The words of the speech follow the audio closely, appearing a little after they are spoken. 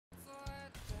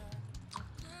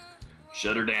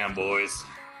Shut her down, boys.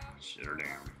 Shut her down.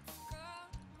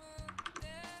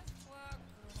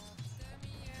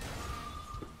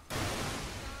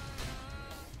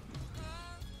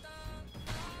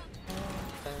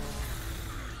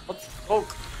 What? Oh!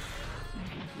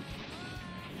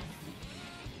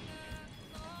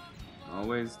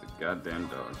 Always the goddamn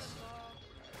dogs.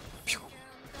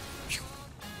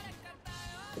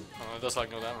 Oh, it does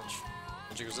like no damage.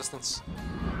 Magic resistance.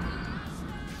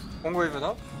 Won't go even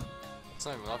up? It's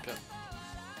not even up yet.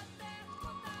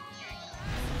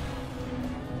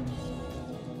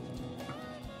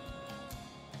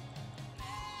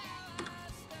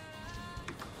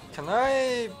 Can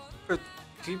I put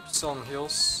creeps on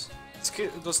heals?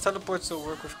 Does teleport still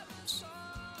work with creeps?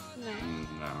 No.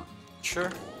 No.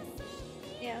 Sure.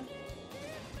 Yeah.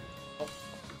 Oh.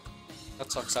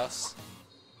 That sucks ass.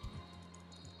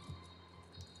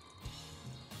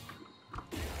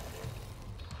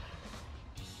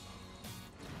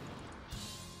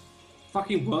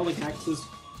 Fucking whirling axes.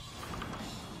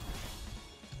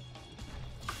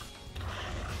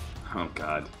 Oh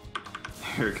god.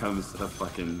 Here comes the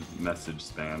fucking message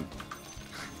spam.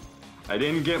 I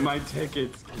didn't get my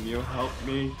tickets. Can you help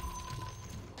me?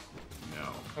 No.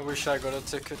 I wish I got a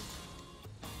ticket.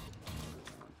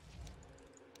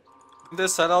 They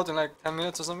set out in like 10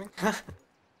 minutes or something?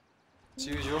 As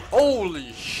usual.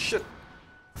 Holy shit!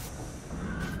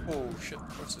 Oh shit,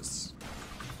 what's this?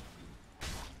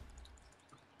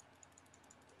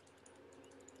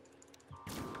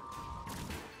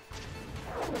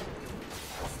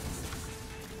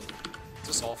 Is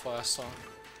this Alpha ass song?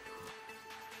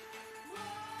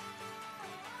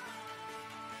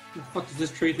 What the fuck does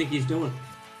this tree think he's doing?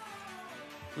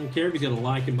 I don't care if he's got a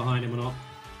lichen behind him or not.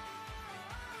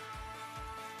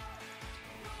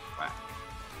 Whack.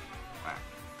 Whack.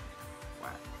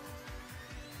 Whack.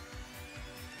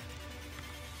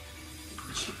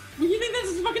 What do you think this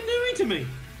is fucking doing to me?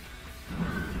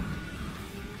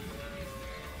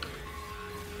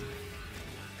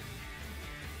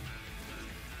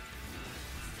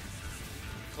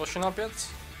 Flushing up yet?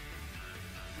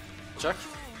 Check.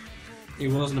 He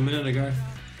wasn't a minute ago.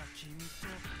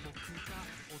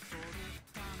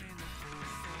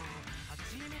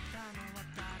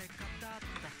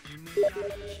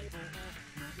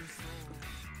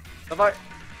 Bye-bye.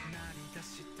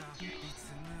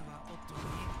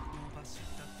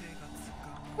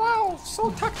 Wow, so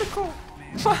tactical!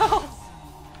 Wow!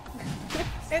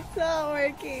 It's not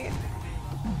working.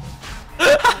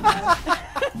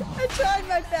 I tried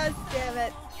my best, damn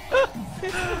it.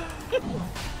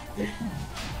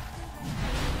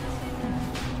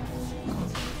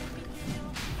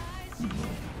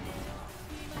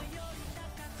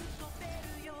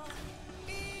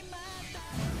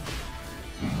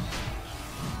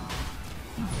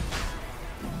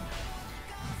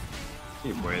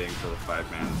 Keep waiting for the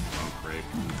 5-man smoke break.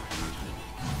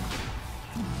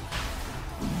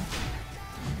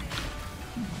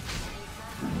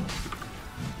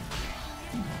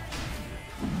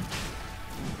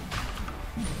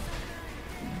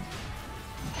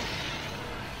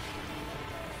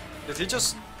 Did he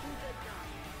just...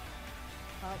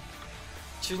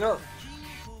 Do you know...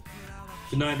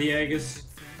 Deny the Aegis.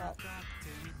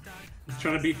 He's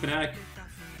trying to beat Fnatic.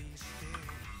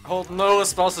 Hold no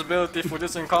responsibility for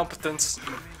this incompetence.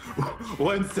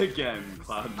 Once again,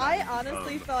 Cloud9. I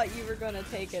honestly thought you were gonna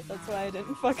take it, that's why I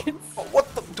didn't fucking. Oh,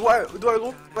 what the? Do I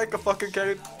look like a fucking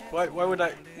carrot? Why would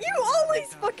I? You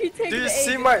always fucking take Do you the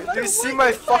see Aegis, my? no Do you matter see what my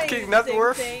you're fucking playing, net Sing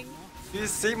worth? Sing. Do you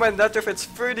see my net worth? It's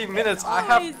 30 minutes. I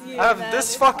have Always you, I have man. this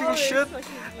It's fucking always shit. fucking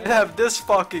you. I have this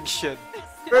fucking shit.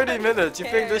 30 minutes. You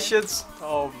think this care. shit's?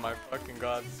 Oh my fucking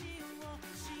god.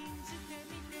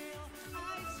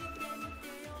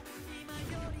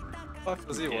 Fuck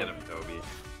does he Get want? him, Toby.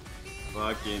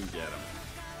 Fucking get him.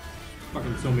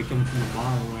 Fucking zombie coming from a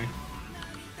mile away.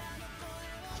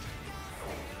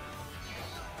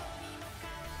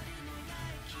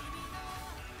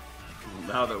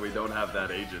 Now that we don't have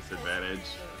that Aegis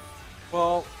advantage.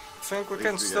 Well, I think we at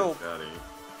can least still. got Scotty.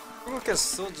 I think we can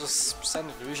still just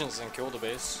send illusions and kill the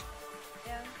base.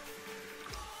 Yeah.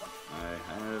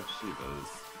 I have Shivas.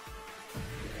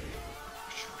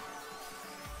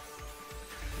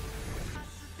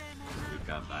 We've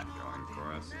got that going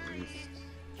for us at least.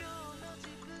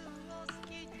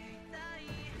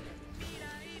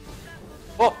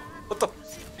 Oh, what the?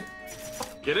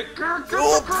 Get it, Kirk!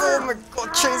 Oh my god,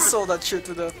 chainsaw that shit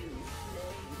to death.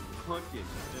 Fucking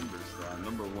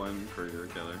Emberstorm, #1 courier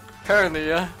killer. Apparently,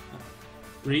 yeah.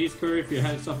 Reese Curry, if you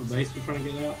had stuff at base, we're trying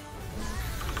to get out.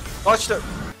 Dodge it.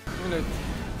 I'm gonna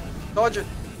dodge it.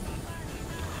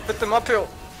 Hit them uphill.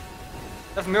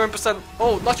 Have million%.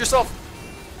 Oh, not yourself.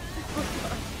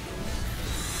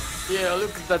 Yeah,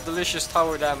 look at that delicious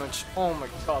tower damage. Oh my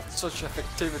god, such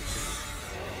effectivity.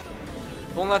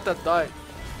 Don't let that die.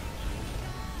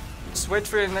 Just wait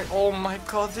for it and like, oh my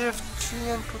god, they have 3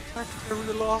 and protect. They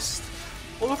really lost.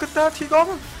 Oh, look at that, he got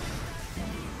him.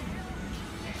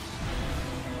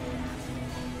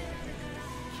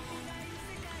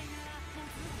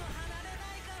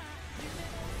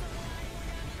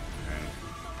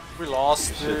 We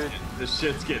lost, dude. This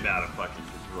shit's getting out of fucking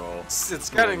control. It's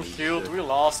getting healed. Shit. We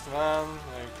lost, man.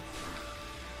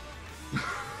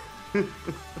 Like...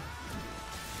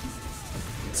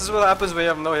 This is what happens when you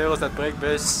have no heroes that break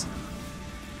base.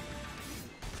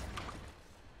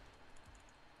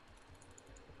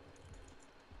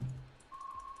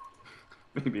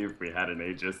 Maybe if we had an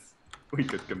Aegis, we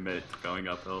could commit to going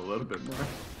uphill a little bit more.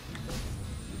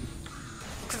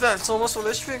 Look at that, it's almost a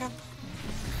Lich Vegan.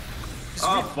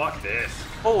 Oh, fuck this.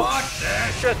 Oh, fuck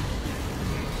this. shit.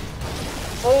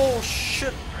 Oh,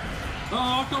 shit.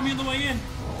 Oh, got me on the way in.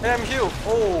 Hey, I'm healed.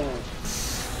 Oh.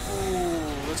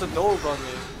 Oh, there's a dog on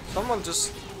me. Someone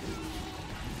just...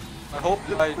 I hope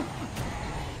I...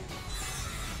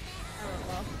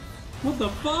 What the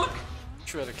fuck?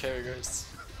 Try to carry, guys.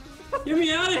 Get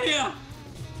me out of here!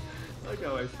 Look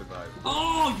how I survived.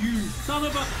 Oh, you son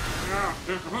of a...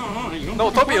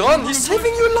 No, Toby, run! He's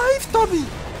saving your life, Toby!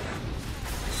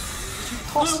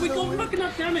 No, we got fucking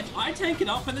enough damage. I tank it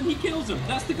up and then he kills him.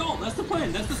 That's the goal. That's the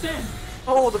plan. That's the stand.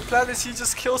 Oh, the plan is he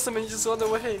just kills him and you just run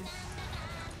away.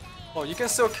 Oh, you can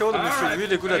still kill them if you're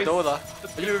really good at Dota.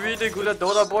 Are you really good at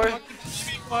Dota, boy?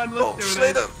 Oh,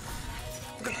 slay them!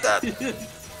 Look at that! What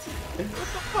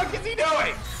the fuck is he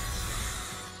doing?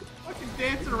 Fucking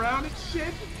dancing around and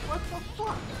shit? What the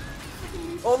fuck?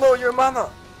 Oh no, your mana!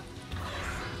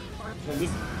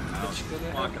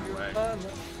 Walking away.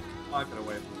 Walking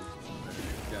away from this.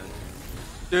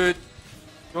 Dude,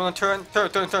 you wanna turn? Turn.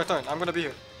 I'm gonna be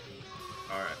here.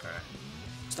 Alright.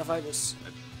 Stafidus.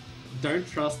 Don't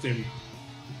trust him.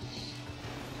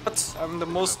 What? I'm the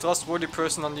most trustworthy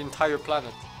person on the entire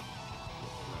planet.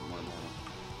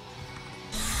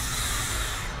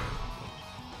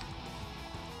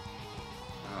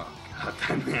 Oh god,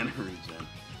 that mana regen.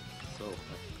 So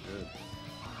fucking good.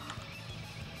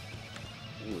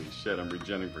 Holy shit, I'm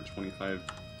regenning for 25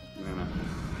 mana.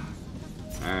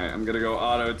 Alright, I'm gonna go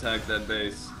auto attack that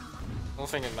base. I don't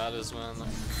think it matters, man.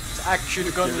 It's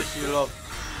actually gonna heal up.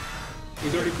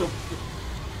 He's already killed.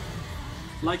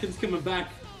 Lycan's coming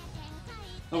back.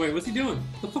 Oh wait, what's he doing?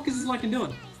 What the fuck is this Lycan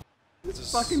doing?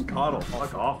 Just fucking coddle.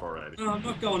 Fuck off already. No, I'm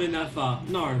not going in that far.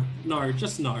 No,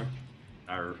 just no.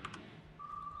 Arr.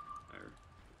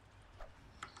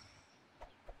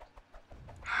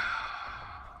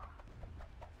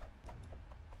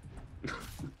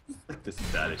 Like the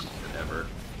saddest shit ever.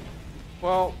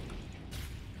 Well,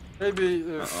 maybe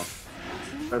if... Uh-oh.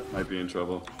 That might be in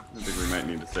trouble. I think we might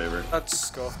need to save her.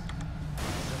 Let's go.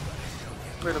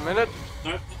 Wait a minute.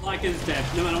 No, Lycan's dead.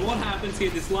 No matter what happens here,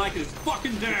 this Lycan is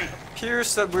fucking dead.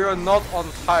 Appears that we are not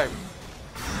on time.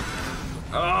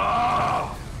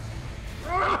 Oh!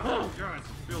 Oh god, it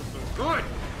feels so good!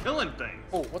 Killing things!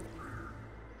 Oh, what?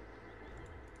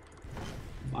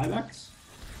 Buybacks?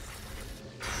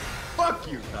 Fuck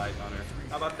you, Tide Hunter.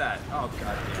 How about that? Oh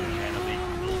god damn enemy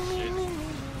bullshit.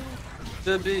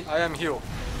 Debbie, I am healed.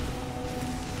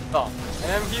 No, I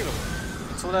am healer.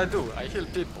 That's what I do. I heal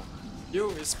people. You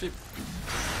is people.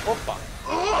 Opa.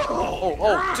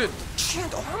 Oh, dude.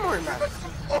 Shit, armor, man.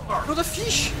 You're the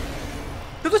fish.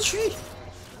 You're the tree.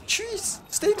 Trees.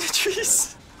 Stay in the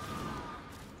trees.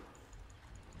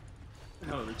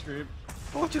 No, the tree.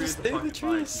 I want you to stay in the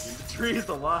trees. The tree is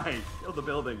alive. Kill the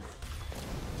building.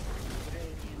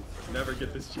 Never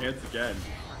get this chance again.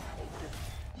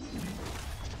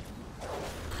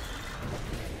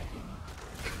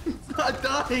 It's not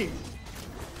dying!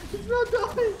 It's not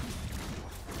dying!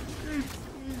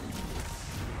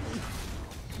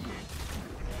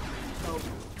 Help.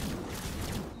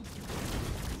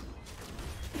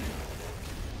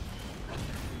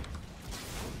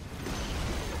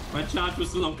 My charge was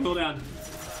still on cooldown.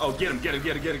 Oh, get him!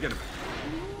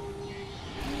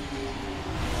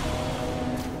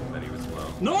 But he was low.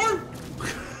 No!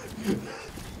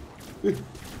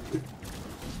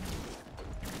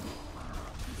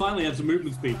 Finally had some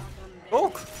movement speed.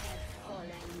 Oh!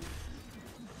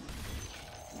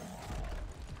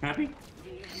 Happy?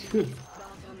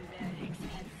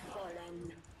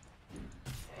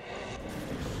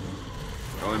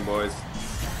 Going, boys.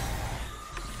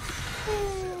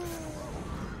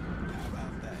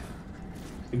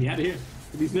 Get me out of here.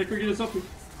 These necro get us up here.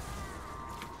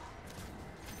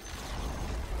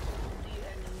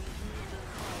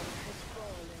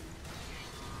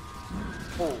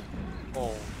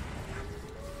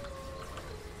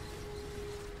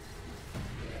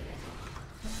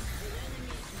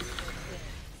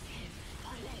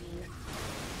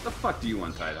 The fuck do you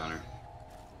want, Tide Hunter?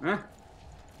 Huh?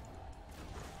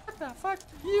 What the fuck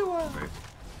do you want? Wait.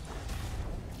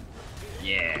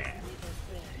 Yeah.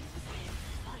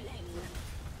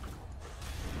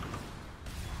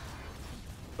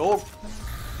 Go.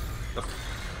 The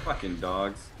fucking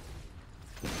dogs.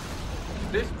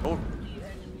 This? Oh.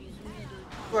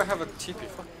 Do I have a TP?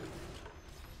 Fuck.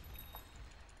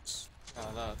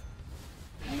 That.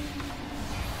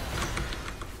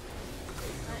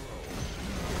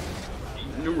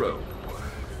 In a row.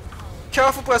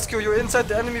 Careful, Rescue! You're inside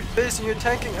the enemy base and you're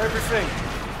tanking everything!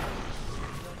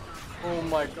 Oh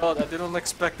my god, I didn't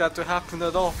expect that to happen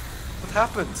at all. What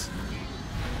happened?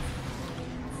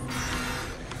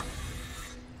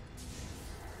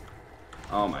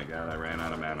 Oh my god, I ran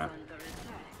out of mana.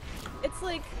 It's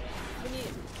like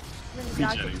when the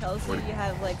doctor Jenny, tells you what- you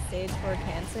have like stage 4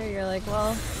 cancer, you're like,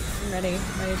 well, I'm ready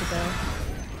to go.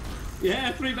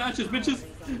 Yeah, 3 matches, bitches.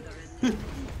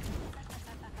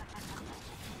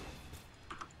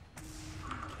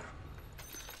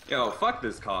 Yo, fuck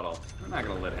this coddle. I'm not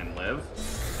gonna let him live.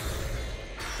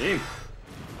 Team.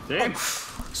 Team.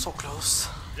 So close.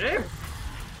 Team.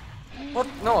 What?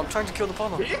 No, I'm trying to kill the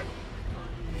pawn. Team.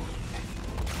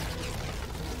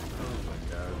 Oh my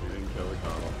god, we didn't kill the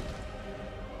coddle.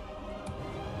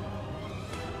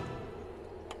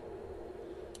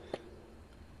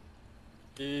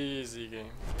 Easy game.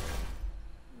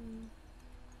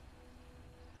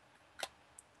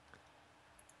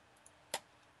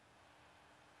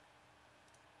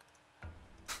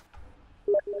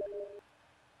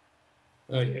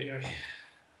 Oh yeah.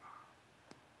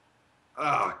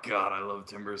 Oh god, I love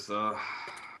Timber Saw.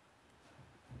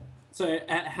 So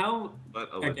how? But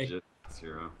a Okay. legit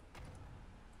hero.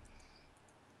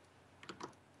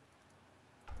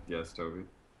 Yes, Toby.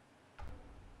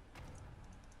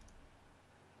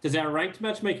 Does our ranked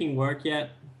matchmaking work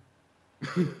yet?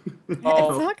 It's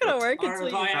Oh, not gonna work Or until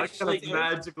have I you. How actually can it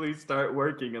magically start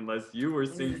working unless you or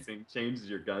SingSing changes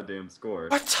your goddamn score?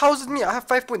 what? How is it me? I have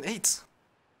 5.8.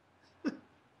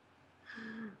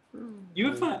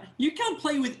 You can't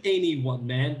play with anyone,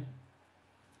 man.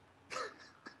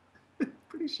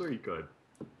 Pretty sure he could.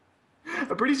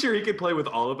 I'm pretty sure he could play with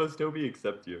all of us, Toby,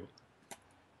 except you.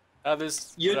 That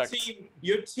is Your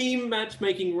correct. team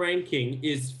matchmaking ranking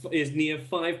is near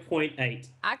 5.8.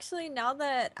 Actually, now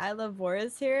that I Love War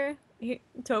is here,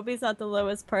 Toby's not the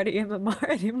lowest party MMR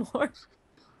anymore.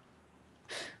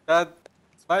 That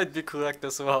might be correct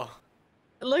as well.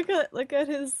 Look at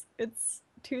his. It's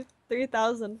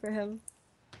 3,000 for him.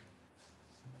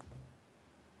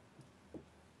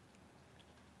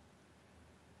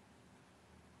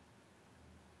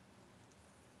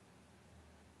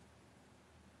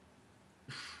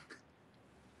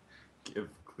 Give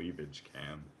cleavage,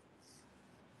 Cam.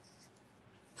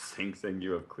 SingSing,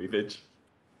 you have cleavage.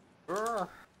 Brr.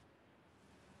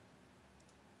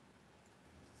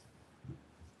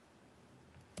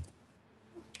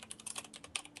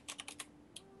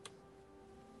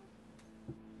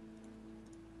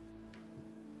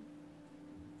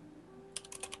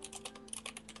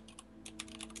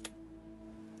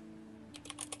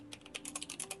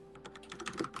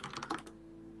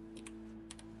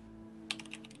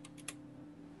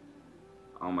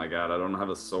 Oh my god, I don't have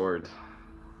a sword.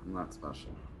 I'm not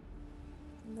special.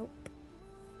 Nope.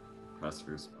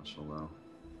 Rescue's special though.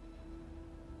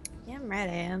 Yeah, I'm right,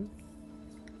 I am.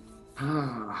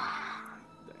 Damn.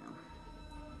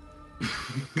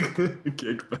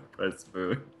 Kick by press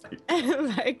food.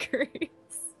 My Greece.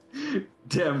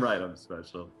 Damn right I'm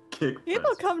special. Kick People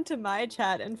press. come to my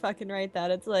chat and fucking write that.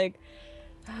 It's like,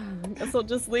 guess I'll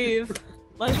just leave.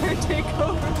 Let her take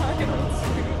over my own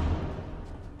stream.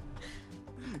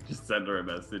 Just send her a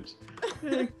message.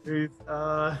 Please,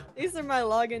 These are my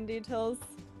login details.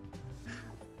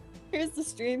 Here's the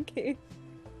stream key.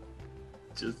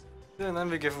 just And then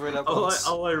we give away that all once.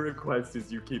 I request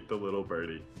is you keep the little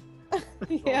birdie.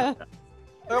 Yeah.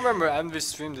 I remember Envy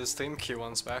streamed the stream key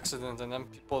once by accident, and then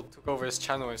people took over his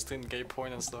channel and streamed gay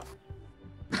porn and stuff.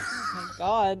 Oh my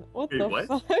god. What Wait, the what?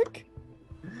 fuck?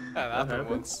 Yeah, that happened happened?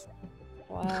 once.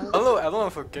 Wow. I don't know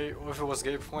if it was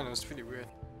gay porn. It was pretty weird.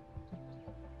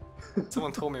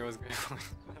 Someone told me it was gay porn.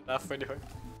 I laughed pretty hard.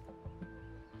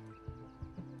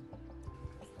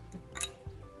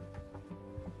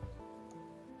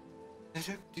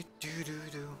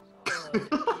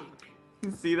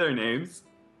 See their names?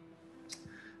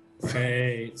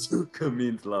 Hey. Suka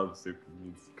means love, Suka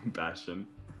means compassion.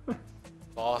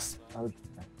 Boss.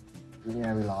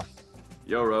 Yeah, we lost.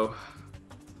 Yo, Ro.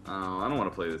 Oh, I don't want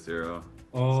to play this hero.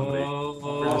 Oh,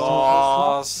 We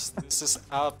lost. This is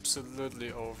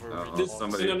absolutely over. Oh, We lost.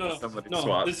 somebody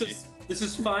swap me. This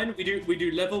is fine. We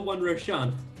do level 1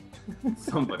 Roshan.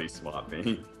 Somebody swap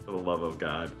me, for the love of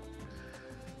God.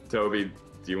 Toby,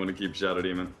 do you want to keep Shadow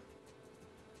Demon?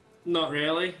 Not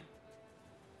really.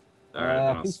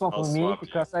 Alright, Please swap with me swap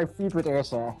because I feed with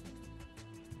Ursa.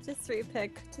 Just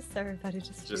repick. Just everybody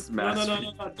just Just repick. mass.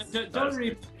 No. Don't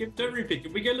repick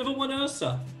it. We get level 1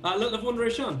 Ursa. Level 1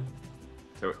 Roshan.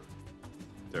 Toby.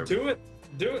 Do it.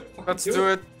 Let's do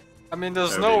it. I mean,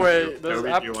 there's Toby, no way. There's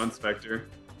Toby, do you want Spectre?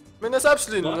 I mean, there's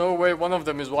absolutely What? no way one of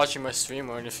them is watching my stream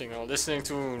or anything or listening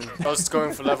to us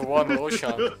going for level 1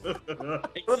 Ocean.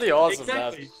 What are the odds of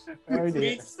that? It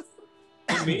means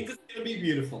it's gonna be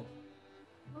beautiful.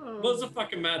 What does it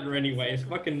fucking matter anyway? It's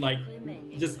fucking like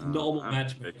just normal I'm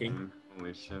matchmaking. picking.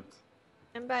 Holy shit.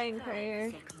 I'm buying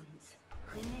prayer.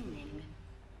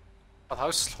 But how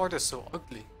Slord is so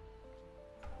ugly?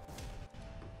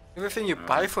 Everything you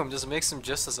buy from just makes him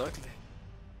just as ugly.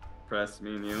 Press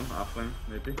me and you, offlane,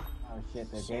 maybe? Oh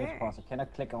shit, the Sure. game's paused. I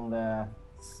cannot click on the...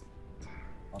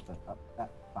 What the...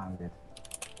 found it.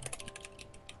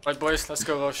 Right, boys, let's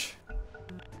go, Roche.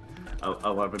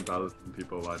 11,000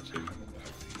 people watching.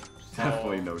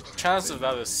 Definitely no Chance of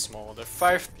that is small. There are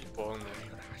 5 people only.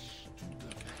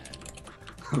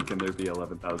 How can there be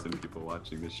 11,000 people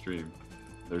watching this stream?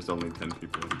 There's only 10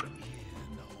 people in there.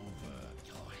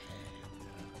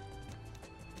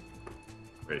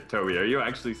 Wait, Toby, are you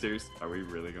actually serious? Are we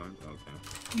really going? Okay.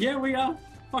 Yeah, we are.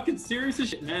 Fucking serious as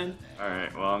shit, man.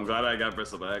 Alright, well, I'm glad I got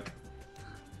Bristleback.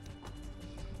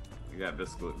 We got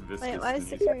Viscous. Wait, why is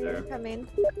Security coming?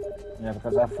 Yeah,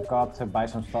 because I forgot to buy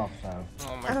some stuff, so...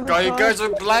 Oh my Oh my god, you God. guys are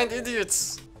blind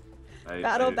idiots!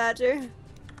 Battle Badger.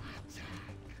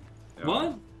 Yeah,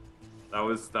 What? That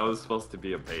was supposed to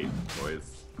be a bait,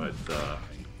 boys, but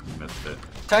missed it.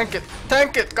 Tank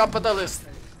it, capitalist!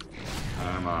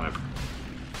 I'm on it.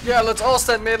 Yeah, let's all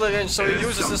stand melee range so he It's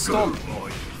uses so the storm. good,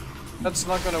 boy. That's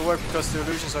not gonna work because the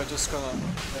illusions are just gonna...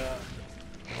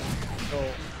 go.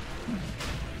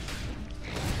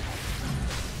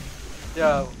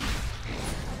 Yeah,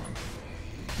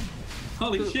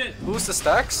 Holy shit. lose the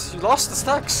stacks? You lost the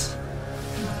stacks!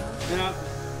 Yeah.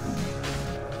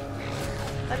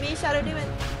 Let me Shadow Demon.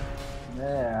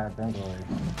 Yeah, don't worry.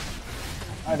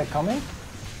 Are they coming?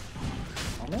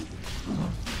 Coming?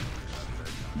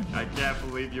 I can't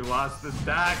believe you lost the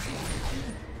stack!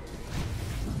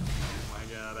 Oh my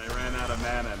god, I ran out of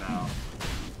mana now.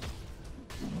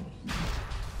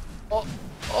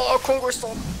 Oh, Congo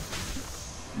Storm!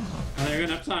 Oh, we have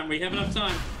enough time. We have enough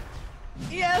time.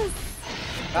 Yes.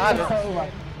 Got it. Oh my...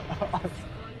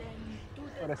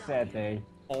 What a sad day.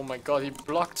 Oh my god, he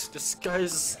blocked. This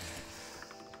guy's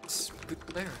a good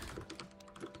player.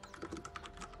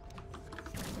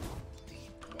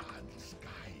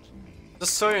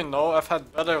 Just so you know, I've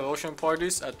had better ocean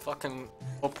parties at fucking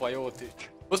low priority.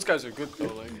 Those guys are good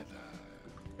though, like.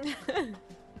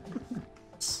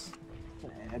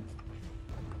 Sad.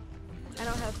 I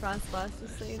don't have Frost Blast,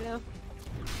 just so you know.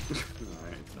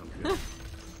 Alright, sounds good.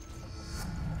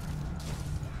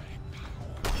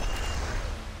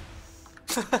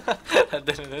 That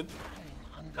didn't hit.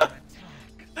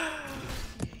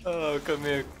 Oh, come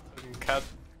here, fucking cat.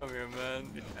 Come here, man.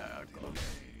 Yeah, come.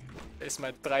 There's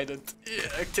my trident. Yeah,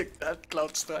 I kicked that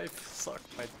cloud stripe. Suck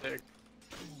my dick.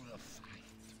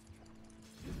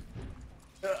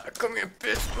 Come here,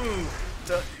 bitch.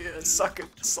 Yeah, suck it.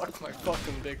 Suck my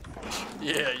fucking dick.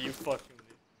 Yeah, you fucking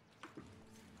dick.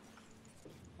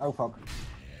 Oh fuck.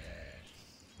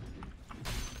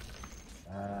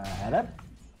 Head up.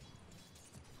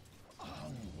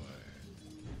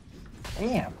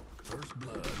 Damn.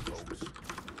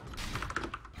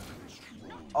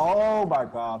 Oh my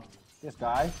god. This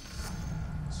guy.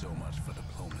 So much for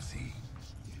diplomacy.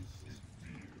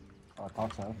 Oh, I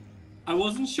thought so. I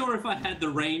wasn't sure if I had the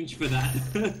range for that.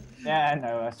 Yeah,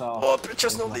 no, I saw. Oh,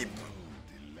 bitches no leap.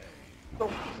 Oh,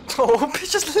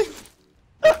 bitches leap.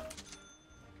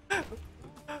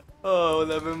 Oh,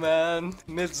 whatever, man.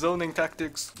 Mid zoning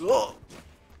tactics. Oh.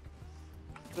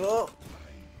 Oh.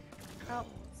 Oh,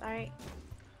 sorry.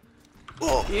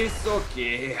 Oh. It's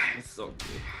okay, it's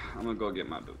okay. I'm gonna go get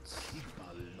my boots.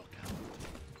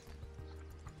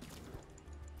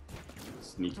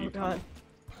 Sneaky. Oh god.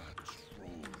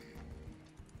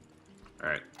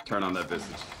 Alright, turn on that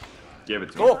visage. Give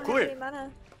it to Oh, me. I don't have clear. any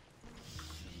mana.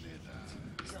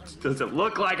 Does it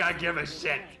look like I give a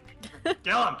shit?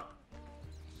 Kill him!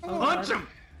 Punch him!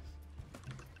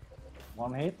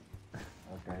 One hit.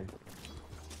 Okay.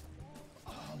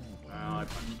 Well, I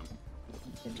punched him.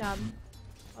 Good job.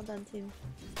 Well done, team.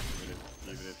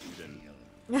 Even if you didn't.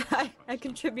 I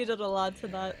contributed a lot to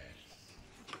that.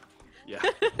 Yeah,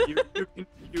 you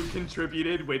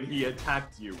contributed when he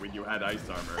attacked you when you had ice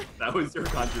armor. That was your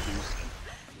contribution.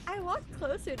 I walked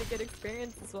closer to get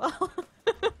experience as well.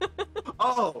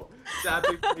 Oh,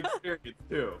 sapping experience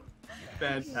too.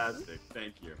 Fantastic,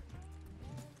 thank you.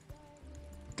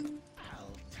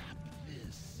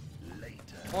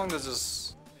 How long does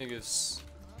this thing is?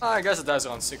 I guess it dies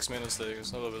around 6 minutes. There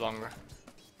it's a little bit longer.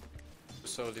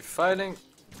 So the fighting.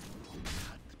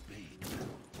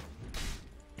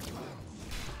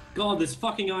 God, this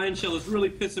fucking iron shell is really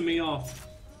pissing me off.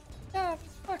 Yeah,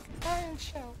 fuck iron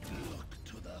shell.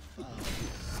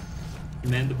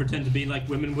 Men that pretend to be like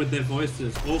women with their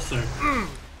voices. Also,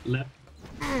 left.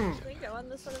 Can we go on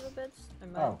this son of a bitch? I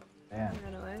might. Oh, damn.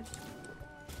 Run away.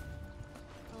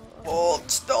 Oh,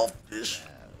 stealthfish.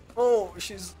 Oh,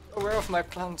 she's aware of my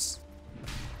plans.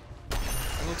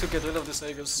 I need to get rid of this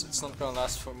Aegis. It's not gonna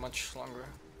last for much longer.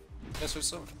 Yes, we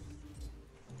saw.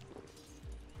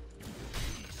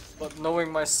 But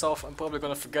knowing myself, I'm probably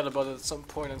gonna forget about it at some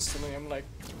point, and suddenly I'm like,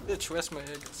 bitch, where's my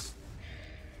Aegis?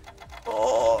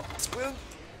 Oh, it's weird.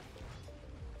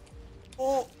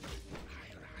 Oh.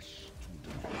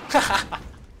 God.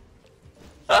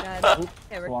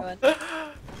 Okay, we're going.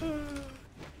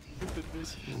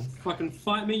 Fucking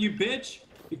fight me, you bitch!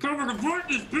 You can't fucking fight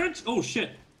this bitch! Oh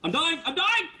shit! I'm dying! I'm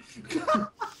dying!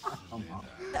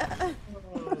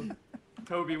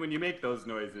 Toby, when you make those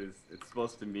noises, it's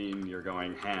supposed to mean you're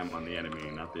going ham on the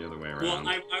enemy, not the other way around. Well,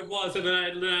 I was, and then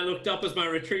I looked up as my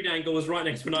retreat angle was right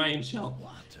next to an iron shell.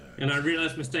 And I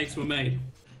realized mistakes were made.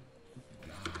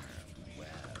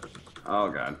 Oh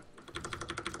god.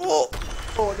 Oh!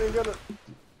 Oh, I didn't get it.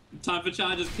 Time for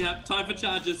charges, Cap. Time for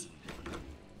charges.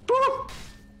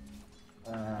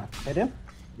 Hit him?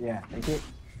 Yeah, take it.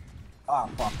 Ah,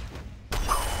 fuck.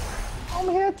 I'm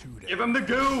hit! Give him the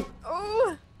goo!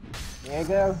 Oh! There you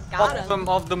go. Got him. Bottom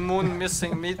of the moon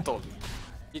missing middle.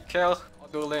 Be careful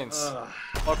on the lanes.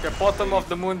 Okay, bottom of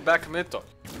the moon back middle.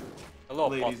 Hello,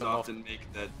 Ladies bottom often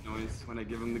make that noise when I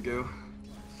give him the goo.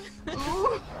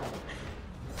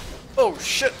 Oh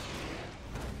shit!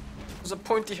 There's a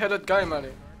pointy-headed guy,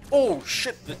 man. Oh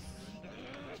shit!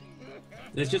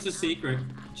 It's just a secret.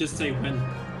 Just say when.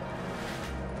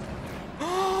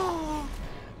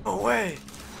 No way!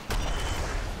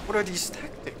 What are these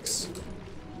tactics?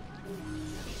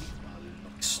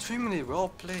 Extremely well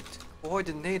played,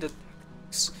 coordinated.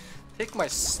 Take my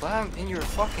slam in your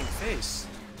fucking face.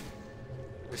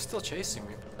 You're still chasing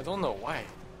me. I don't know why.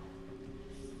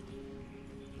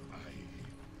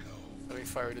 Berry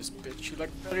fire this bitch. You like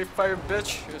berry fire,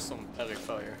 bitch? Here's some berry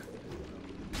fire.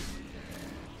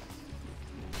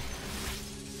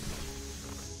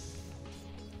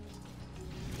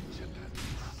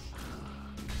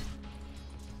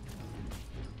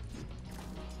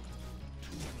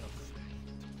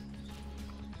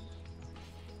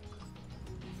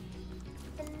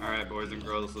 Alright, boys and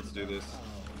girls, let's do this.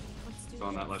 Let's do It's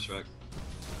on it. that Leshrac.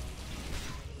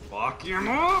 Fuck him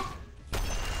up!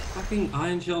 Fucking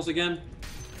iron shells again.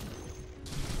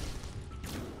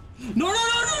 No, no,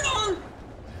 no, no,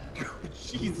 no!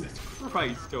 Jesus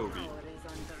Christ, Toby.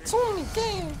 It's only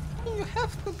game. You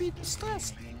have to be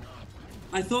distressed.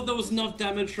 I thought there was enough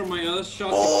damage from my earth shot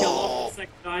to kill off the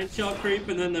second iron shell creep,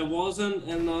 and then there wasn't,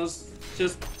 and I was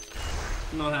just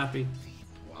not happy.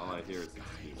 All I hear is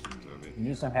excuses, Toby. You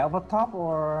need some help up top,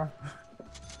 or?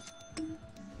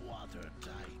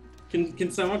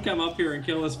 Can someone come up here and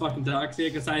kill this fucking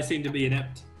Darkseer? Because I seem to be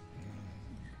inept.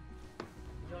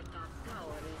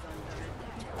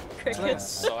 That Crickets.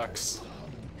 sucks.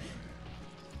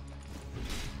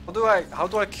 How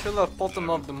do I kill a bottom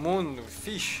of the moon with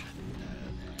fish?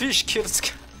 Fish kills.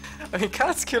 I mean,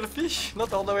 cats kill fish,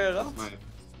 not all the way around.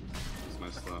 It's my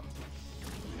stuff.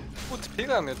 Put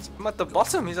pyramid. I'm at the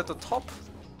bottom. He's at the top.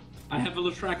 I have a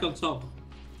Leshrac on top.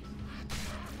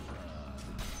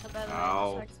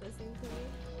 Ow.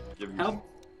 Give me Help!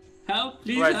 Help!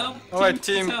 Please Right. help! Alright, Please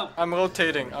team. help! I'm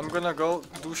rotating. I'm gonna go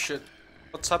do shit.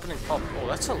 What's happening top? Oh,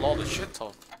 that's a lot of shit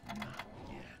top.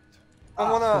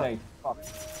 I wanna. Great. Fuck.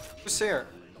 Who's here?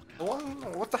 The one.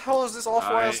 What the hell is this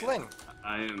awful ass lane?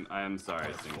 I am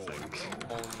sorry, SingSing.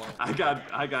 Oh my.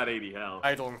 I got 80 health.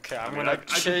 I don't care. I'm I mean, gonna I can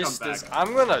chase come this. back.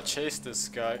 I'm gonna chase this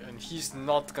guy, and he's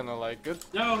not gonna like it.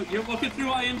 No, you're walking through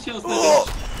iron shells. Oh!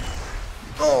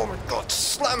 Oh my god!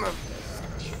 Slam him!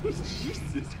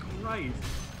 Jesus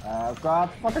Christ. God,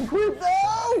 fucking creep,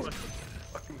 no!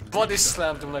 Body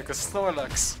slammed him like a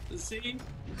Snorlax. See?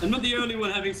 I'm not the only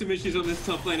one having some issues on this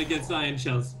top lane against iron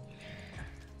shells.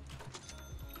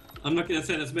 I'm not gonna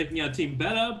say that's making our team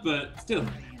better, but still.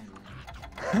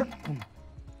 Damn,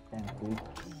 creep.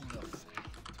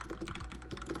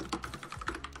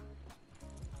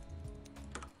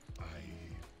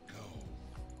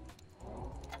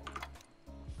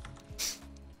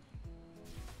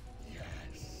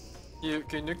 Can you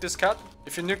nuke this cat?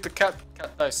 If you nuke the cat,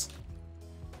 cat dies.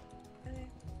 Okay.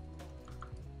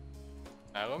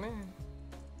 Arrow me?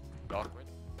 Awkward.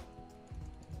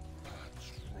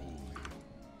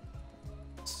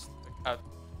 It's the cat.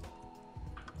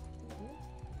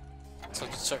 So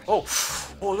just check. Oh!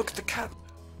 Oh, look at the cat!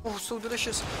 Oh, so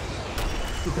delicious!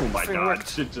 Oh my Thing god, worked.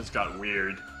 shit just got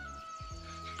weird.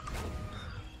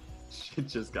 Shit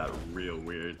just got real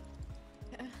weird.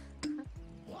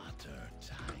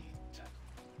 Watertight.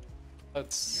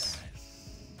 Let's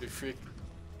be freak.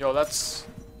 Yo, let's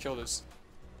kill this.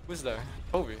 Who's there?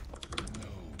 Toby.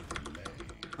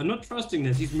 I'm not trusting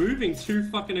this. He's moving too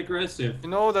fucking aggressive. You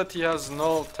know that he has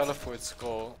no teleport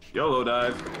skull. YOLO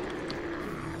dive.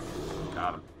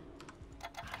 Got him.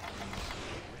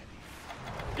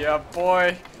 Yeah,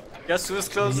 boy. Guess who's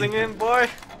closing in, boy?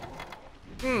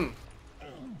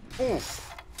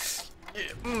 Oof.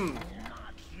 Yeah,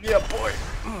 Yeah, boy.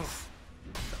 Oof.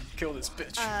 Kill this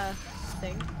bitch.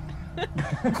 Sting.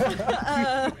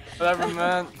 Whatever,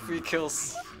 man. 3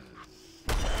 kills.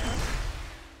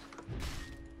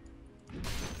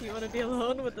 You want to be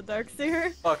alone with the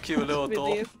Darkseer? Fuck you, little We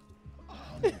doll. leave.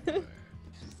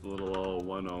 Just a little old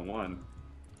one-on-one.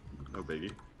 No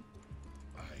biggie.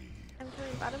 I'm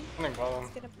coming bottom. Coming bottom.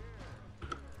 Let's get him.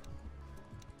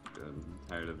 Good. I'm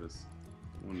tired of this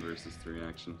 1 versus 3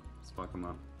 action. Let's fuck him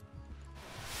up.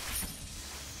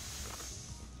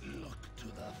 Look to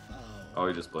the foul. Oh,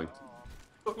 he just blinked.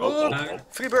 Oh,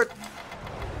 free bird!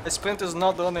 The sprint is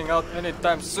not running out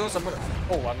anytime soon, so I'm gonna...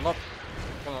 Oh, I'm not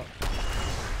gonna...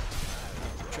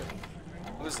 Shit.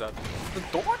 What is that? The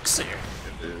dog's here!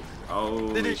 It is.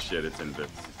 Holy Did he- shit, it's in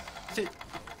bits. See, It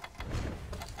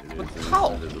But is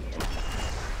how? invisible.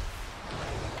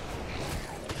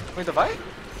 wait, the fight?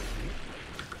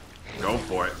 Go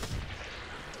for it.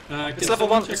 It's level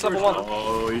 1, it's level 1.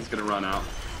 Oh, he's gonna run out.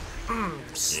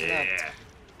 Snap. Yeah.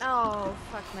 Oh,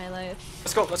 fuck my life.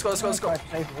 Let's go, let's go, let's go, let's go. Quite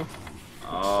safely.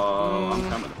 Oh, I'm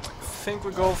coming. I think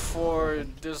we go for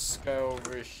this guy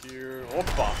over here.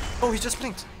 Oppa! Oh, he just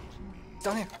blinked. He's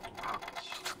down here.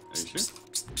 Are you sure?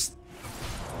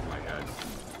 Oh my god.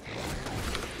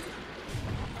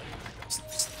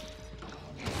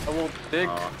 I will dig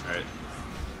Oh, alright.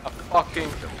 a fucking...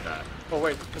 That. Oh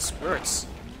wait, it's birds.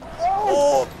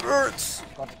 Oh, birds!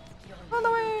 On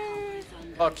the way!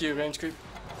 Fuck you, range creep.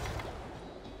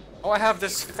 Oh, I have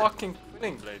this fucking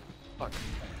killing blade. Fuck.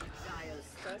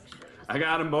 I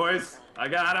got him, boys. I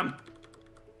got him.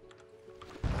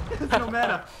 There's no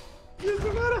meta. There's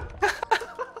no meta.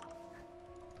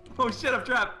 Oh shit, I'm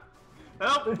trapped.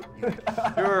 Help!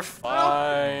 You're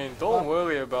fine. Don't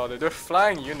worry about it. They're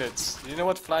flying units. You know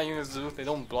what flying units do? They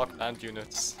don't block land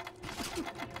units.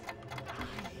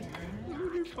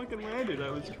 You fucking landed. I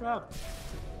was trapped.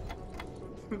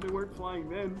 They weren't flying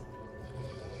then.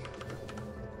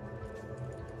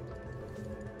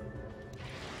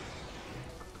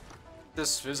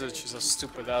 This Visage is a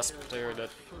stupid ass player that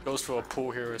goes for a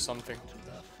pool here or something.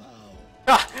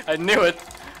 Ah! I knew it!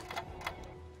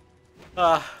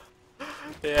 Ah.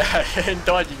 Yeah, I ain't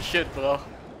dodging shit, bro.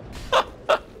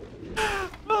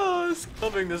 Oh, it's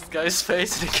clubbing this guy's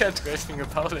face and he can't do anything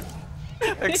about it.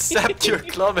 Except you're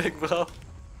clubbing, bro.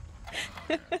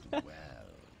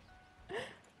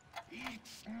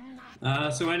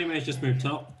 So Anime's just moved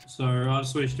top, so I'll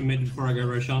switch to mid before I go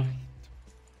Roshan.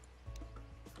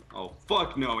 Oh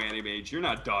fuck no, Animage. You're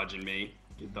not dodging me.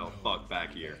 Get the fuck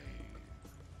back here.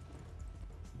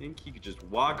 I think you could just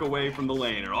walk away from the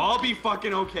lane or I'll be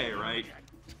fucking okay, right?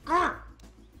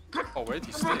 Oh wait,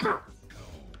 he's still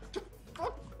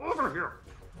Over here.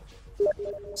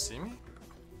 see me?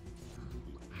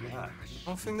 Yeah. I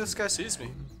don't think this guy sees me.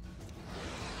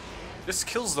 This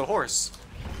kills the horse.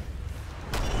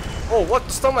 Oh, what?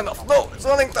 Stomach enough? No, it's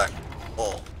running time.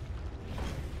 Oh,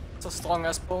 it's a strong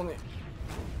ass pony.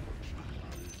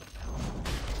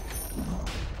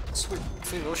 Sweet,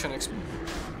 free ocean XP.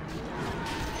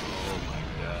 Oh my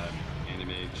god.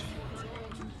 Animage.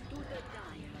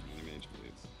 Animage,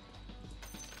 please.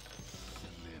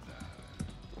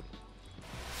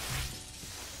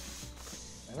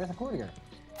 Where's the courier?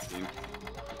 Team.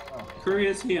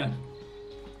 Courier's here.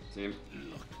 Team.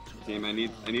 Team, I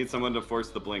need someone to force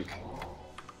the blink.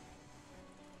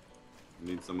 I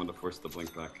need someone to force the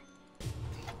blink back.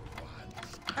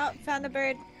 Oh, found a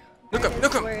bird. Look him,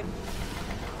 look him! Word.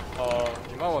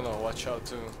 You might wanna watch out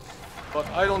too. But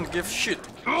I don't give shit.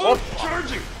 Oh,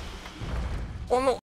 charging! Oh no!